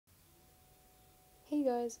Hey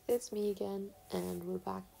guys, it's me again, and we're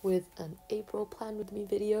back with an April Plan With Me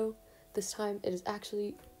video. This time it is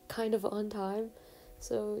actually kind of on time,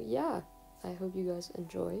 so yeah, I hope you guys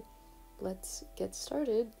enjoy. Let's get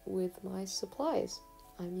started with my supplies.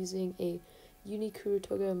 I'm using a Uni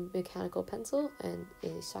Kurutoga mechanical pencil and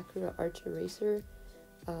a Sakura Arch eraser,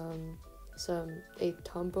 a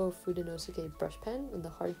Tombow Fudenosuke brush pen in the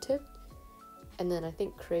hard tip, and then I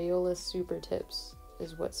think Crayola Super Tips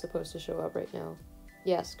is what's supposed to show up right now.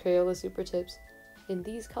 Yes, Crayola Super Tips in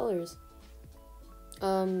these colors.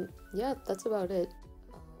 Yeah, that's about it.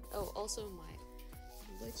 Also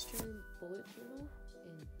my Lightstream bullet journal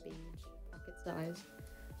in beige pocket size.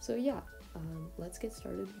 So yeah, let's get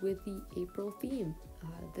started with the April theme.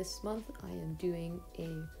 This month I am doing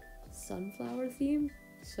a sunflower theme.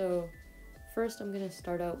 So first I'm gonna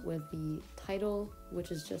start out with the title, which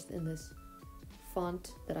is just in this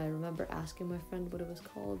font that I remember asking my friend what it was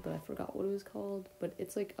called, but I forgot what it was called. But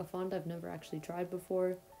it's like a font I've never actually tried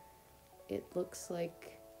before. It looks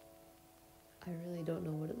like, I really don't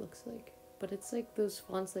know what it looks like, but it's like those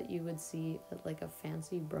fonts that you would see at like a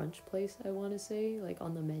fancy brunch place, I want to say, like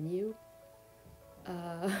on the menu.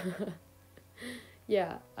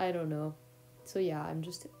 Yeah, I don't know. So yeah,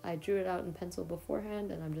 I drew it out in pencil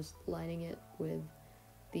beforehand, and I'm just lining it with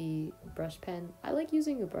the brush pen. I like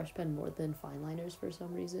using a brush pen more than fine liners for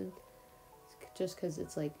some reason, just because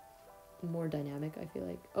it's like more dynamic, I feel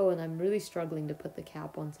like. Oh, and I'm really struggling to put the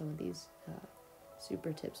cap on some of these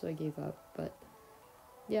super tips, so I gave up. But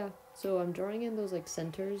yeah, so I'm drawing in those like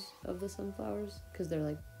centers of the sunflowers because they're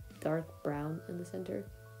like dark brown in the center.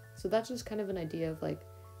 So that's just kind of an idea of like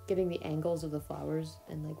getting the angles of the flowers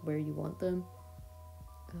and like where you want them.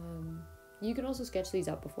 You can also sketch these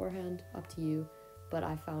out beforehand, up to you. But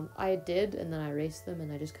I did, and then I erased them,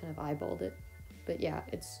 and I just kind of eyeballed it. But yeah,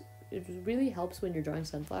 it really helps when you're drawing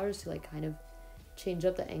sunflowers to like kind of change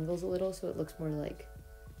up the angles a little so it looks more like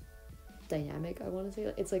dynamic, I want to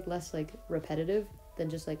say. It's like less like repetitive than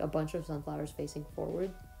just like a bunch of sunflowers facing forward.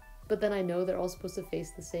 But then I know they're all supposed to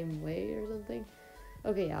face the same way or something.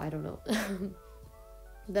 Okay, yeah, I don't know.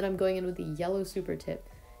 Then I'm going in with the yellow super tip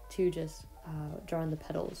to just draw in the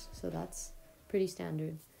petals. So that's pretty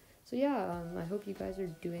standard. So yeah, I hope you guys are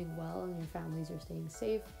doing well and your families are staying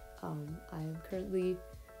safe. I am currently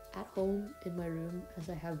at home in my room, as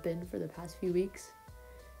I have been for the past few weeks.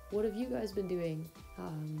 What have you guys been doing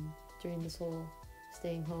during this whole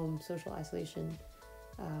staying home, social isolation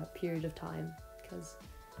period of time? Because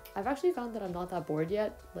I've actually found that I'm not that bored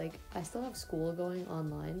yet. Like, I still have school going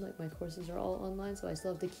online, like my courses are all online, so I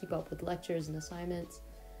still have to keep up with lectures and assignments.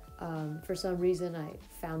 For some reason, I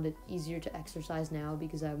found it easier to exercise now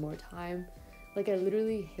because I have more time. Like, I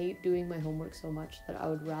literally hate doing my homework so much that I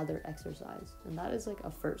would rather exercise, and that is like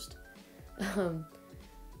a first.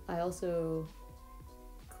 I also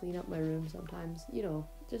clean up my room sometimes,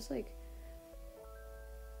 just like,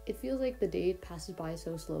 it feels like the day passes by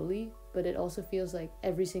so slowly, but it also feels like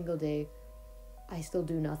every single day I still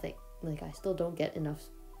do nothing. Like, I still don't get enough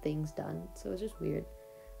things done, so it's just weird.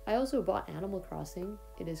 I also bought Animal Crossing.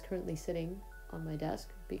 It is currently sitting on my desk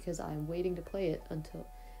because I'm waiting to play it until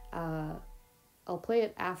I'll play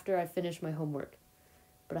it after I finish my homework,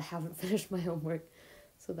 but I haven't finished my homework,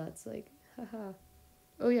 so that's like, haha.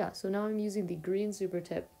 Oh yeah, so now I'm using the green super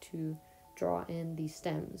tip to draw in the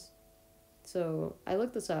stems. So I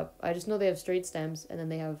looked this up. I just know they have straight stems, and then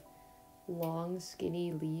they have long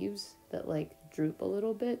skinny leaves that like droop a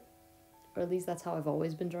little bit, or at least that's how I've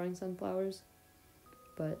always been drawing sunflowers.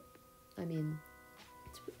 But I mean,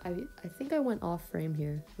 I think I went off frame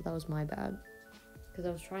here, so that was my bad, because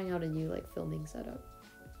I was trying out a new like filming setup.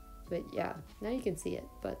 But yeah, now you can see it.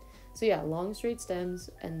 But so yeah, long straight stems,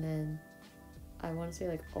 and then I want to say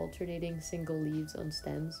like alternating single leaves on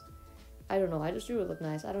stems. I don't know, I just drew it look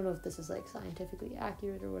nice. I don't know if this is like scientifically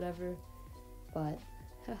accurate or whatever, but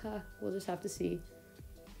haha, we'll just have to see.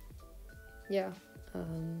 Yeah,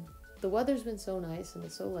 the weather's been so nice, and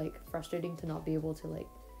it's so like frustrating to not be able to like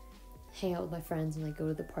hang out with my friends and like go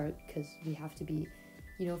to the park because we have to be,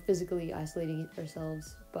 physically isolating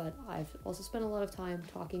ourselves. But I've also spent a lot of time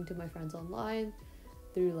talking to my friends online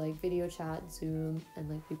through like video chat, Zoom, and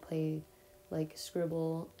like we play like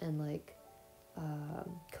Scribble and like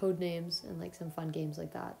code names and like some fun games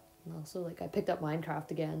like that. And also like I picked up Minecraft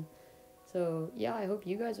again. So yeah, I hope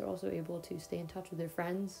you guys are also able to stay in touch with your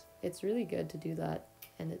friends. It's really good to do that,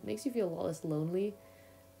 and it makes you feel a lot less lonely,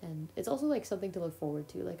 and it's also like something to look forward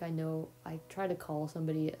to. Like, I know I try to call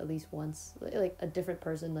somebody at least once, like a different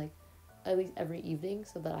person, like at least every evening,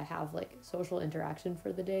 so that I have like social interaction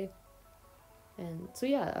for the day. And so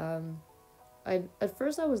yeah, at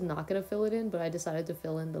first I was not gonna fill it in, but I decided to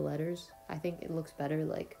fill in the letters. I think it looks better,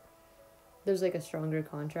 like there's like a stronger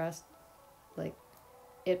contrast, like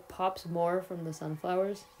it pops more from the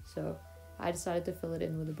sunflowers, so I decided to fill it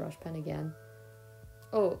in with a brush pen again.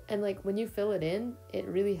 Oh, and like when you fill it in, it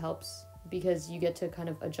really helps because you get to kind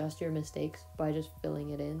of adjust your mistakes by just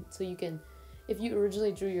filling it in. So you can, if you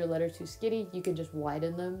originally drew your letter too skinny, you can just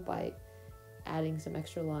widen them by adding some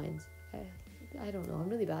extra lines. I don't know, I'm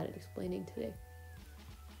really bad at explaining today.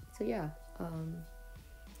 So yeah,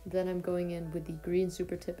 then I'm going in with the green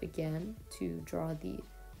super tip again to draw the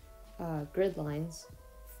grid lines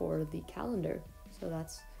for the calendar. So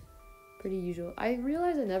that's pretty usual. I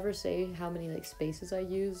realize I never say how many like spaces I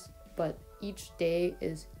use, but each day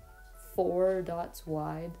is 4 dots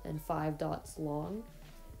wide and 5 dots long.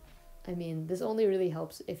 I mean, this only really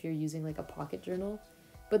helps if you're using like a pocket journal,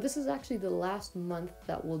 but this is actually the last month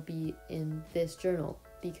that will be in this journal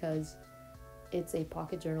because it's a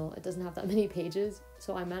pocket journal. It doesn't have that many pages,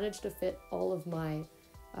 so I managed to fit all of my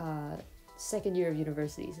second year of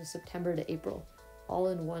university, so September to April, all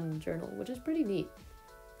in one journal, which is pretty neat.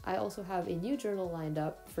 I also have a new journal lined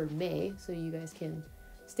up for May, so you guys can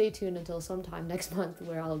stay tuned until sometime next month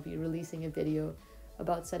where I'll be releasing a video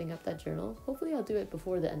about setting up that journal. Hopefully I'll do it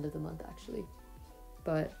before the end of the month actually.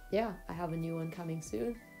 But yeah, I have a new one coming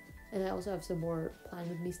soon, and I also have some more Plan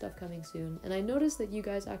With Me stuff coming soon. And I noticed that you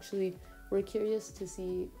guys actually were curious to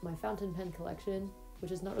see my fountain pen collection,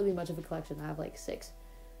 which is not really much of a collection. I have like 6,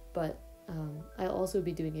 but I'll also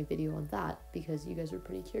be doing a video on that because you guys were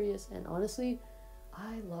pretty curious, and honestly,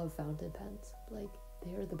 I love fountain pens. Like,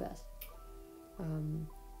 they are the best.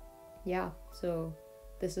 Yeah, so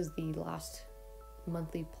this is the last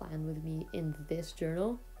monthly Plan With Me in this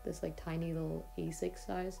journal, this like tiny little A6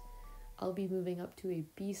 size. I'll be moving up to a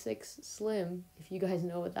B6 Slim, if you guys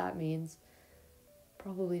know what that means.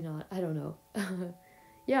 Probably not, I don't know.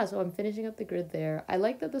 Yeah, so I'm finishing up the grid there. I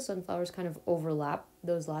like that the sunflowers kind of overlap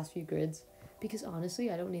those last few grids because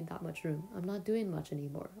honestly, I don't need that much room. I'm not doing much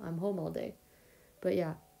anymore. I'm home all day. But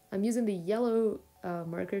yeah, I'm using the yellow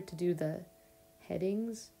marker to do the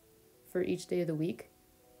headings for each day of the week.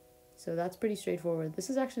 So that's pretty straightforward. This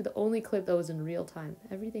is actually the only clip that was in real time.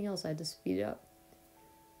 Everything else I had to speed up.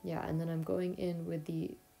 Yeah, and then I'm going in with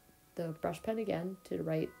the brush pen again to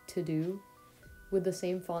write to do with the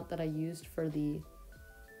same font that I used for the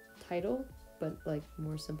title, but like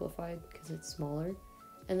more simplified because it's smaller.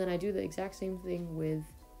 And then I do the exact same thing with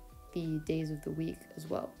the days of the week as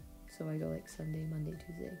well. So I go like Sunday, Monday,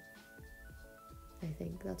 Tuesday. I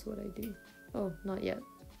think that's what I do. Oh, not yet.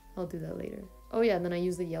 I'll do that later. Oh yeah, and then I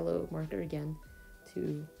use the yellow marker again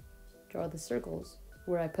to draw the circles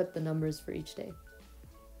where I put the numbers for each day.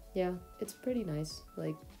 Yeah, it's pretty nice,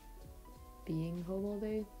 like being home all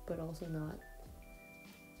day, but also not.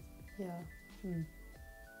 Yeah.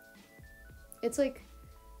 It's like,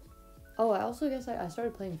 oh, I also guess I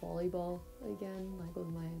started playing volleyball again, like with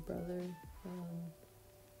my brother.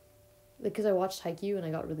 Because I watched Haikyuu and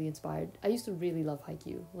I got really inspired. I used to really love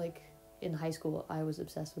Haikyuu. Like in high school, I was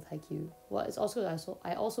obsessed with Haikyuu. Well, it's also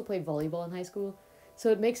I also played volleyball in high school,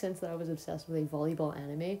 so it makes sense that I was obsessed with a volleyball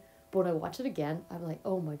anime. But when I watch it again, I'm like,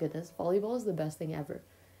 oh my goodness, volleyball is the best thing ever.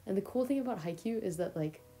 And the cool thing about Haikyuu is that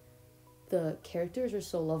like the characters are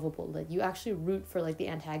so lovable that you actually root for like the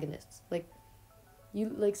antagonists. Like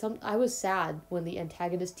I was sad when the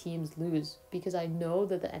antagonist teams lose because I know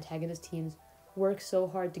that the antagonist teams work so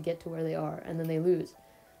hard to get to where they are and then they lose.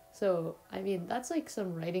 So I mean, that's like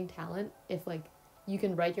some writing talent if like you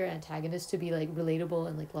can write your antagonist to be like relatable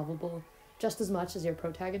and like lovable just as much as your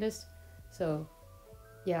protagonist. So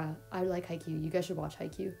yeah, I like Haikyuu. You guys should watch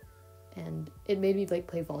Haikyuu. And it made me like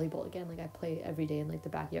play volleyball again. Like I play every day in like the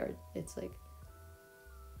backyard. It's like,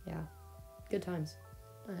 yeah, good times.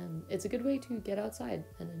 And it's a good way to get outside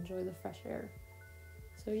and enjoy the fresh air.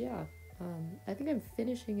 So yeah, I think I'm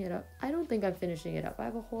finishing it up. I don't think I'm finishing it up. I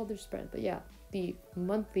have a whole other spread, but yeah, the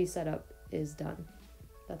monthly setup is done.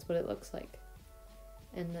 That's what it looks like.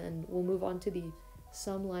 And then we'll move on to the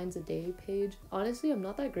some lines a day page. Honestly, I'm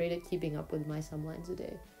not that great at keeping up with my some lines a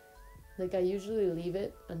day. Like I usually leave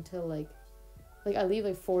it until like I leave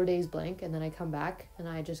like 4 days blank and then I come back and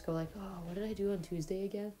I just go like, oh, what did I do on Tuesday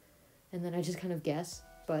again? And then I just kind of guess.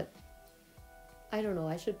 But I don't know,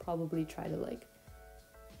 I should probably try to like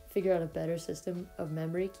figure out a better system of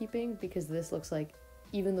memory keeping because this looks like,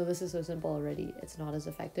 even though this is so simple already, it's not as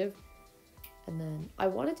effective. And then I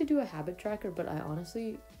wanted to do a habit tracker, but I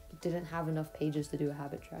honestly didn't have enough pages to do a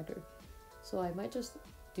habit tracker. So I might just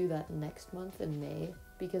do that next month in May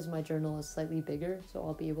because my journal is slightly bigger, so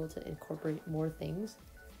I'll be able to incorporate more things.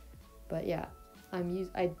 But yeah,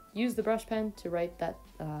 I use the brush pen to write that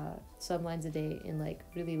some lines a day in like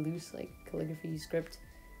really loose like calligraphy script,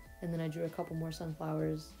 and then I drew a couple more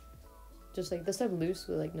sunflowers, just like this time loose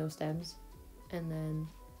with like no stems, and then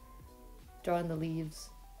drawing the leaves.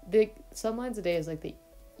 The some lines a day is like the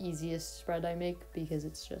easiest spread I make because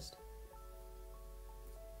it's just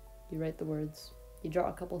you write the words, you draw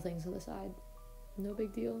a couple things on the side, no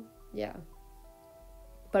big deal. Yeah.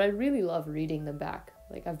 But I really love reading them back.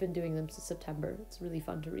 Like, I've been doing them since September. It's really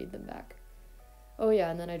fun to read them back. Oh yeah,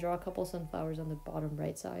 and then I draw a couple sunflowers on the bottom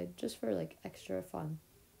right side, just for, like, extra fun.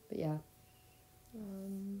 But yeah.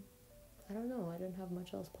 I don't know. I didn't have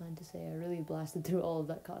much else planned to say. I really blasted through all of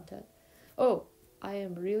that content. Oh, I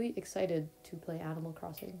am really excited to play Animal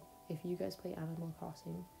Crossing. If you guys play Animal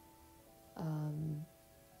Crossing,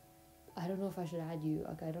 I don't know if I should add you.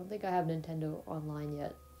 Like, I don't think I have Nintendo Online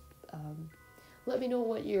yet. Let me know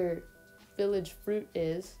what your village fruit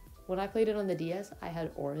is. When I played it on the DS, I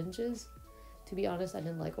had oranges. To be honest, I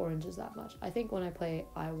didn't like oranges that much. I think when I play,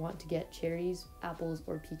 I want to get cherries, apples,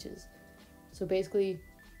 or peaches. So basically,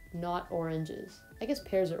 not oranges. I guess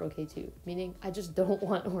pears are okay too, meaning I just don't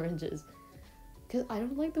want oranges. Because I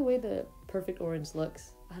don't like the way the perfect orange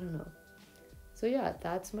looks. I don't know. So yeah,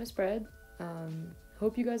 that's my spread.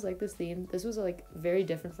 Hope you guys like this theme. This was like very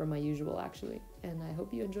different from my usual actually. And I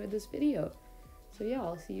hope you enjoyed this video. So yeah,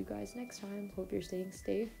 I'll see you guys next time. Hope you're staying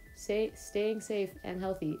safe and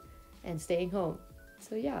healthy and staying home.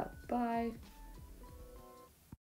 So yeah, bye.